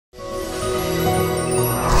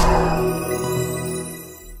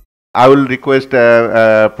I will request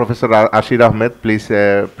Professor Ashir Ahmed, please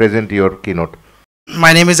present your keynote.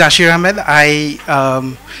 My name is Ashir Ahmed. I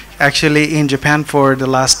actually in Japan for the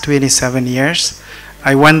last 27 years.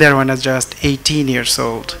 I went there when I was just 18 years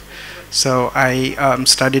old. So I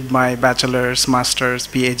studied my bachelor's, master's,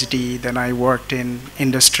 PhD, then I worked in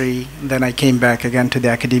industry, then I came back again to the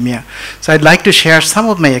academia. So I'd like to share some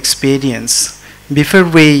of my experience before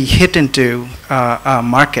we hit into a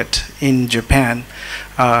market in Japan.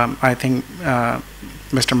 I think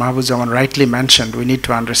Mr. Mahbub rightly mentioned we need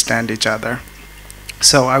to understand each other.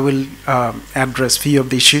 So I will address few of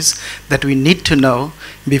the issues that we need to know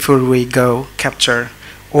before we go capture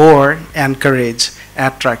or encourage,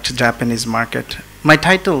 attract Japanese market. My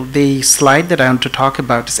title, the slide that I want to talk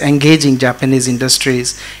about is Engaging Japanese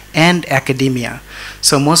Industries and Academia.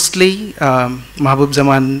 So mostly Mahbub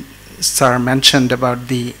Zaman sir mentioned about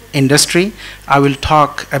the industry. I will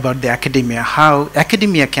talk about the academia, how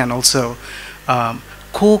academia can also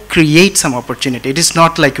co-create some opportunity. It is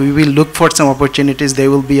not like we will look for some opportunities, they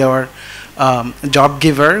will be our job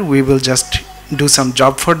giver, we will just do some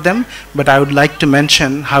job for them, but I would like to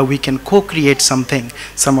mention how we can co-create something,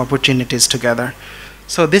 some opportunities together.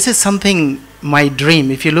 So this is something, my dream.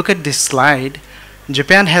 If you look at this slide,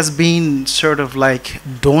 Japan has been sort of like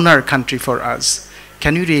donor country for us.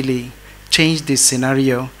 Can you really change this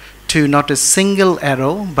scenario to not a single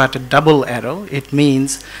arrow, but a double arrow? It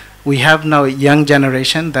means we have now a young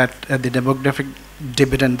generation that the demographic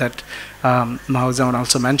dividend that Mao Zedong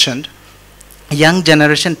also mentioned. Young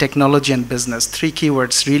generation, technology, and business, three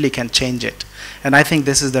keywords really can change it. And I think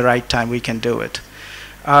this is the right time we can do it.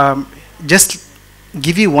 Just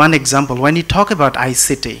give you one example. When you talk about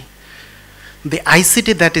ICT, the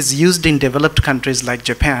ICT that is used in developed countries like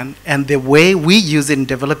Japan and the way we use it in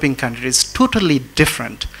developing countries is totally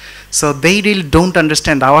different. So they really don't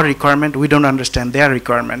understand our requirement, we don't understand their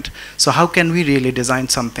requirement. So how can we really design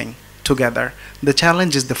something together? The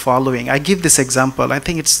challenge is the following. I give this example. I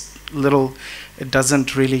think it's little, it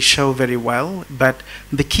doesn't really show very well, but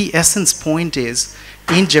the key essence point is,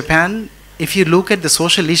 in Japan, if you look at the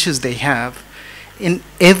social issues they have, in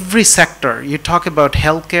every sector, you talk about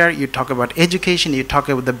healthcare, you talk about education, you talk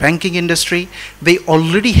about the banking industry, they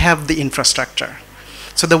already have the infrastructure.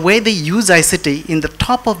 So the way they use ICT, in the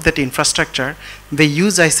top of that infrastructure, they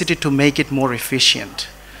use ICT to make it more efficient.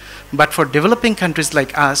 But for developing countries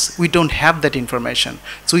like us, we don't have that information.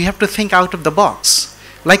 So we have to think out of the box.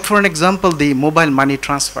 Like for an example, the mobile money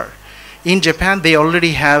transfer. In Japan, they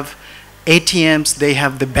already have ATMs, they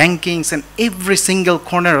have the bankings in every single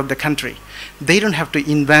corner of the country. They don't have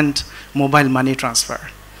to invent mobile money transfer.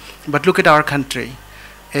 But look at our country.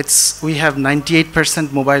 We have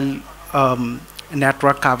 98% mobile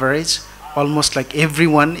network coverage, almost like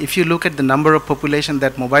everyone. If you look at the number of population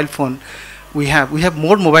that mobile phone we have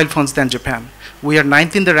more mobile phones than Japan. We are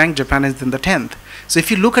 9th in the rank, Japan is in the 10th. So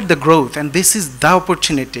if you look at the growth, and this is the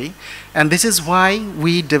opportunity, and this is why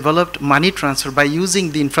we developed money transfer by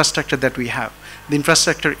using the infrastructure that we have. The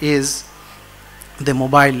infrastructure is the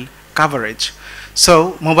mobile coverage.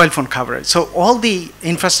 So mobile phone coverage. So all the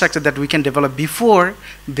infrastructure that we can develop before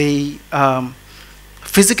the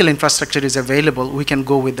physical infrastructure is available, we can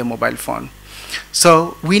go with the mobile phone.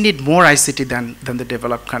 So we need more ICT than the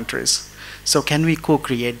developed countries. So can we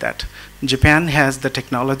co-create that? Japan has the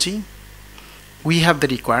technology, we have the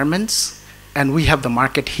requirements, and we have the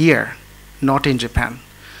market here, not in Japan.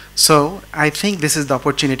 So I think this is the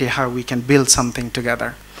opportunity how we can build something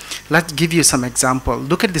together. Let's give you some example.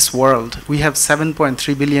 Look at this world. We have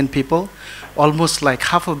 7.3 billion people. Almost like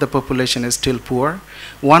half of the population is still poor.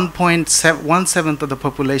 1/7 of the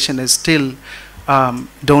population is still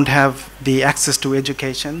don't have the access to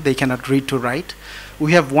education. They cannot read to write.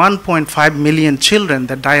 We have 1.5 million children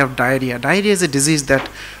that die of diarrhea. Diarrhea is a disease that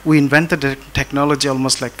we invented the technology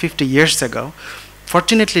almost like 50 years ago.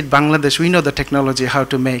 Fortunately, in Bangladesh, we know the technology how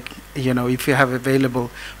to make, if you have available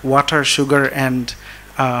water, sugar, and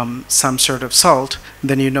some sort of salt,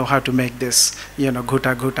 then you know how to make this,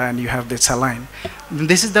 ghuta ghuta, and you have the saline.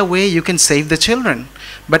 This is the way you can save the children.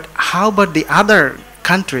 But how about the other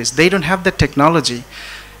countries? They don't have the technology.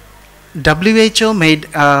 WHO made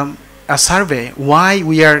a survey why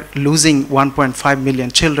we are losing 1.5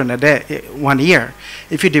 million children a day, 1 year.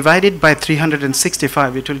 If you divide it by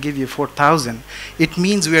 365, it will give you 4,000. It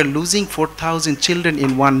means we are losing 4,000 children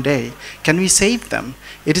in 1 day. Can we save them?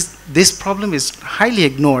 This problem is highly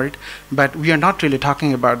ignored, but we are not really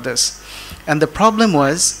talking about this. And the problem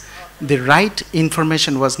was, the right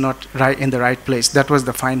information was not right in the right place. That was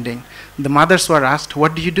the finding. The mothers were asked,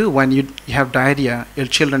 what do you do when you have diarrhea, your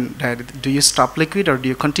children diarrhea? Do you stop liquid or do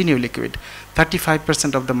you continue liquid?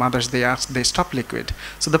 35% of the mothers they asked, they stop liquid.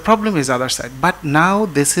 So the problem is other side. But now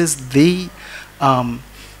this is the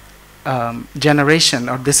generation,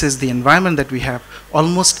 or this is the environment that we have.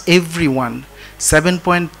 Almost everyone,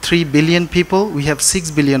 7.3 billion people, we have 6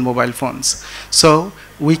 billion mobile phones. So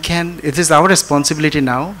we can, it is our responsibility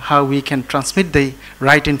now how we can transmit the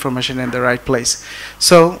right information in the right place.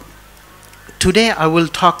 So today I will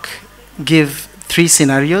give 3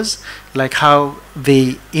 scenarios, like how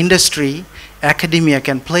the industry, academia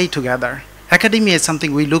can play together. Academia is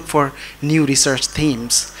something we look for new research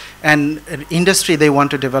themes, and industry, they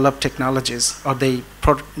want to develop technologies, or they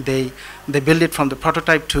build it from the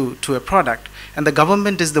prototype to a product, and the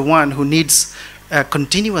government is the one who needs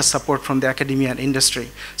continuous support from the academia and industry.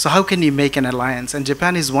 So how can you make an alliance? And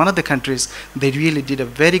Japan is one of the countries, they really did a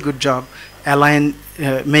very good job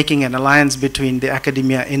making an alliance between the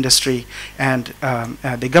academia, industry, and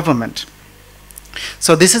the government.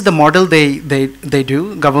 So this is the model they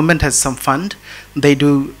do. Government has some fund.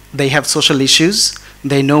 They have social issues.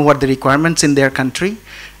 They know what the requirements in their country,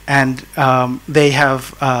 and they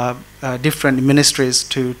have different ministries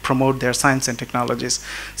to promote their science and technologies.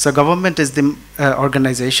 So government is the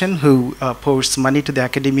organization who pours money to the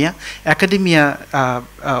academia. Academia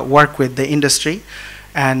work with the industry,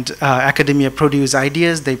 and academia produce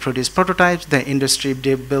ideas, they produce prototypes, the industry,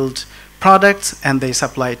 they build products, and they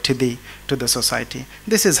supply it to the society.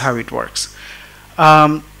 This is how it works.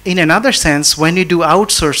 In another sense, when you do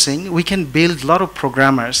outsourcing, we can build a lot of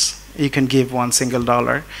programmers. You can give $1 single.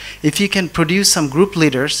 If you can produce some group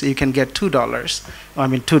leaders, you can get $2. I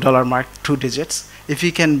mean, $2 mark, 2 digits. If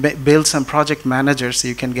you can build some project managers,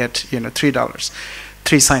 you can get $3,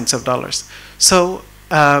 3 signs of dollars. So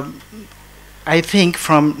I think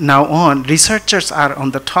from now on, researchers are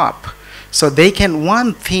on the top. So they can,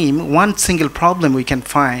 one theme, one single problem we can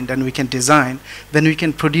find and we can design, then we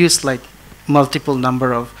can produce like multiple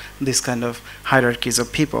number of this kind of hierarchies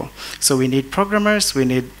of people. So we need programmers, we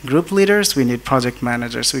need group leaders, we need project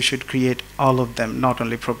managers. We should create all of them, not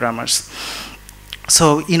only programmers.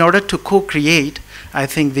 So in order to co-create, I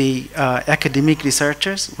think the academic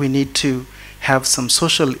researchers, we need to have some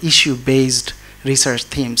social issue-based research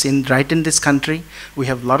themes. Right in this country, we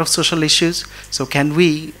have a lot of social issues. So can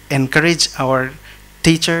we encourage our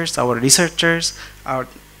teachers, our researchers,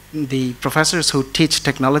 the professors who teach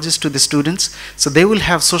technologies to the students, so they will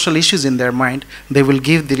have social issues in their mind. They will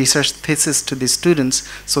give the research thesis to the students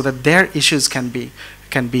so that their issues can be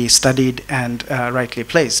studied and rightly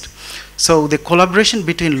placed. So the collaboration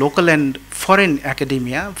between local and foreign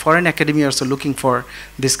academia are also looking for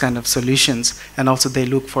this kind of solutions, and also they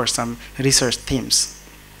look for some research themes.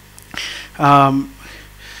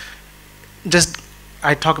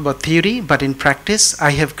 I talk about theory, but in practice, I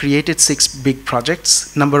have created 6 big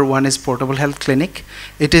projects. Number 1 is portable health clinic.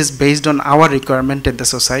 It is based on our requirement in the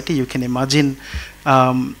society. You can imagine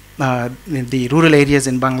in the rural areas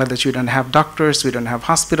in Bangladesh, we don't have doctors, we don't have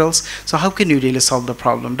hospitals. So how can you really solve the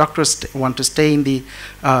problem? Doctors want to stay in the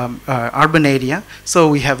urban area. So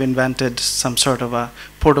we have invented some sort of a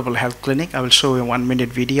portable health clinic. I will show you a 1-minute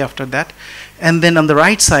video after that. And then on the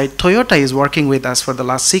right side, Toyota is working with us for the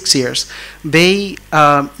last 6 years.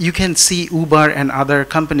 You can see Uber and other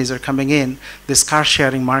companies are coming in, this car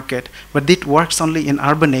sharing market, but it works only in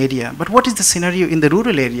urban area. But what is the scenario in the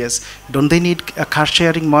rural areas? Don't they need car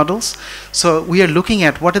sharing models? So we are looking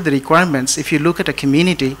at what are the requirements. If you look at a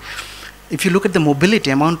community, if you look at the mobility,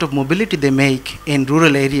 amount of mobility they make in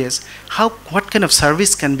rural areas, what kind of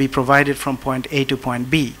service can be provided from point A to point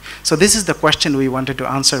B? So this is the question we wanted to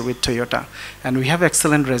answer with Toyota. And we have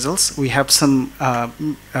excellent results. We have some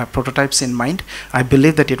prototypes in mind. I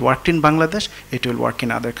believe that it worked in Bangladesh. It will work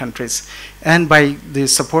in other countries. And by the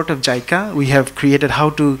support of JICA, we have created how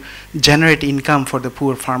to generate income for the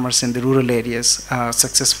poor farmers in the rural areas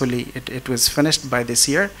successfully. It was finished by this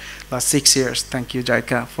year, last 6 years. Thank you,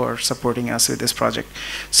 JICA, for supporting us with this project.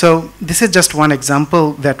 So this is just one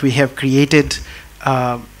example that we have created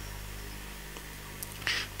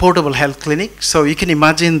portable health clinic. So you can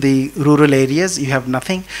imagine the rural areas, you have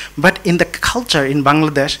nothing. But in the culture in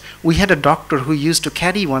Bangladesh, we had a doctor who used to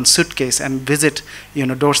carry one suitcase and visit,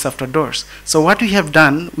 doors after doors. So what we have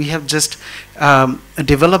done, we have just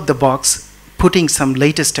developed the box, putting some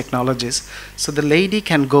latest technologies. So the lady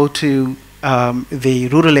can go to the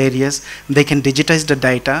rural areas, they can digitize the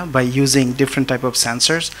data by using different type of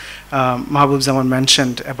sensors. Mahbub Zaman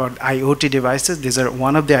mentioned about IoT devices. These are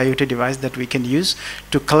one of the IoT devices that we can use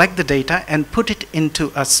to collect the data and put it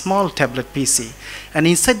into a small tablet PC. And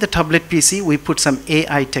inside the tablet PC, we put some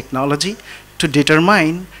AI technology to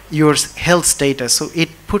determine your health status. So it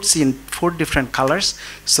puts in 4 different colors.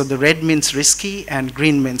 So the red means risky and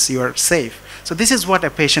green means you are safe. So this is what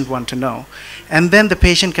a patient wants to know. And then the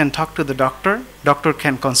patient can talk to the doctor. Doctor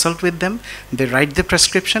can consult with them. They write the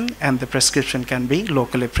prescription, and the prescription can be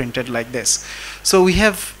locally printed like this. So we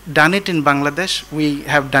have done it in Bangladesh. We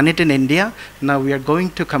have done it in India. Now we are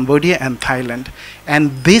going to Cambodia and Thailand.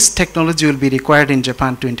 And this technology will be required in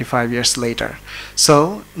Japan 25 years later.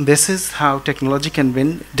 So this is how technology can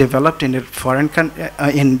be developed in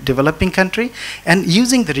a in developing country. And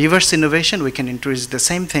using the reverse innovation, we can introduce the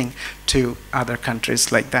same thing to other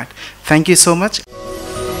countries like that. Thank you so much.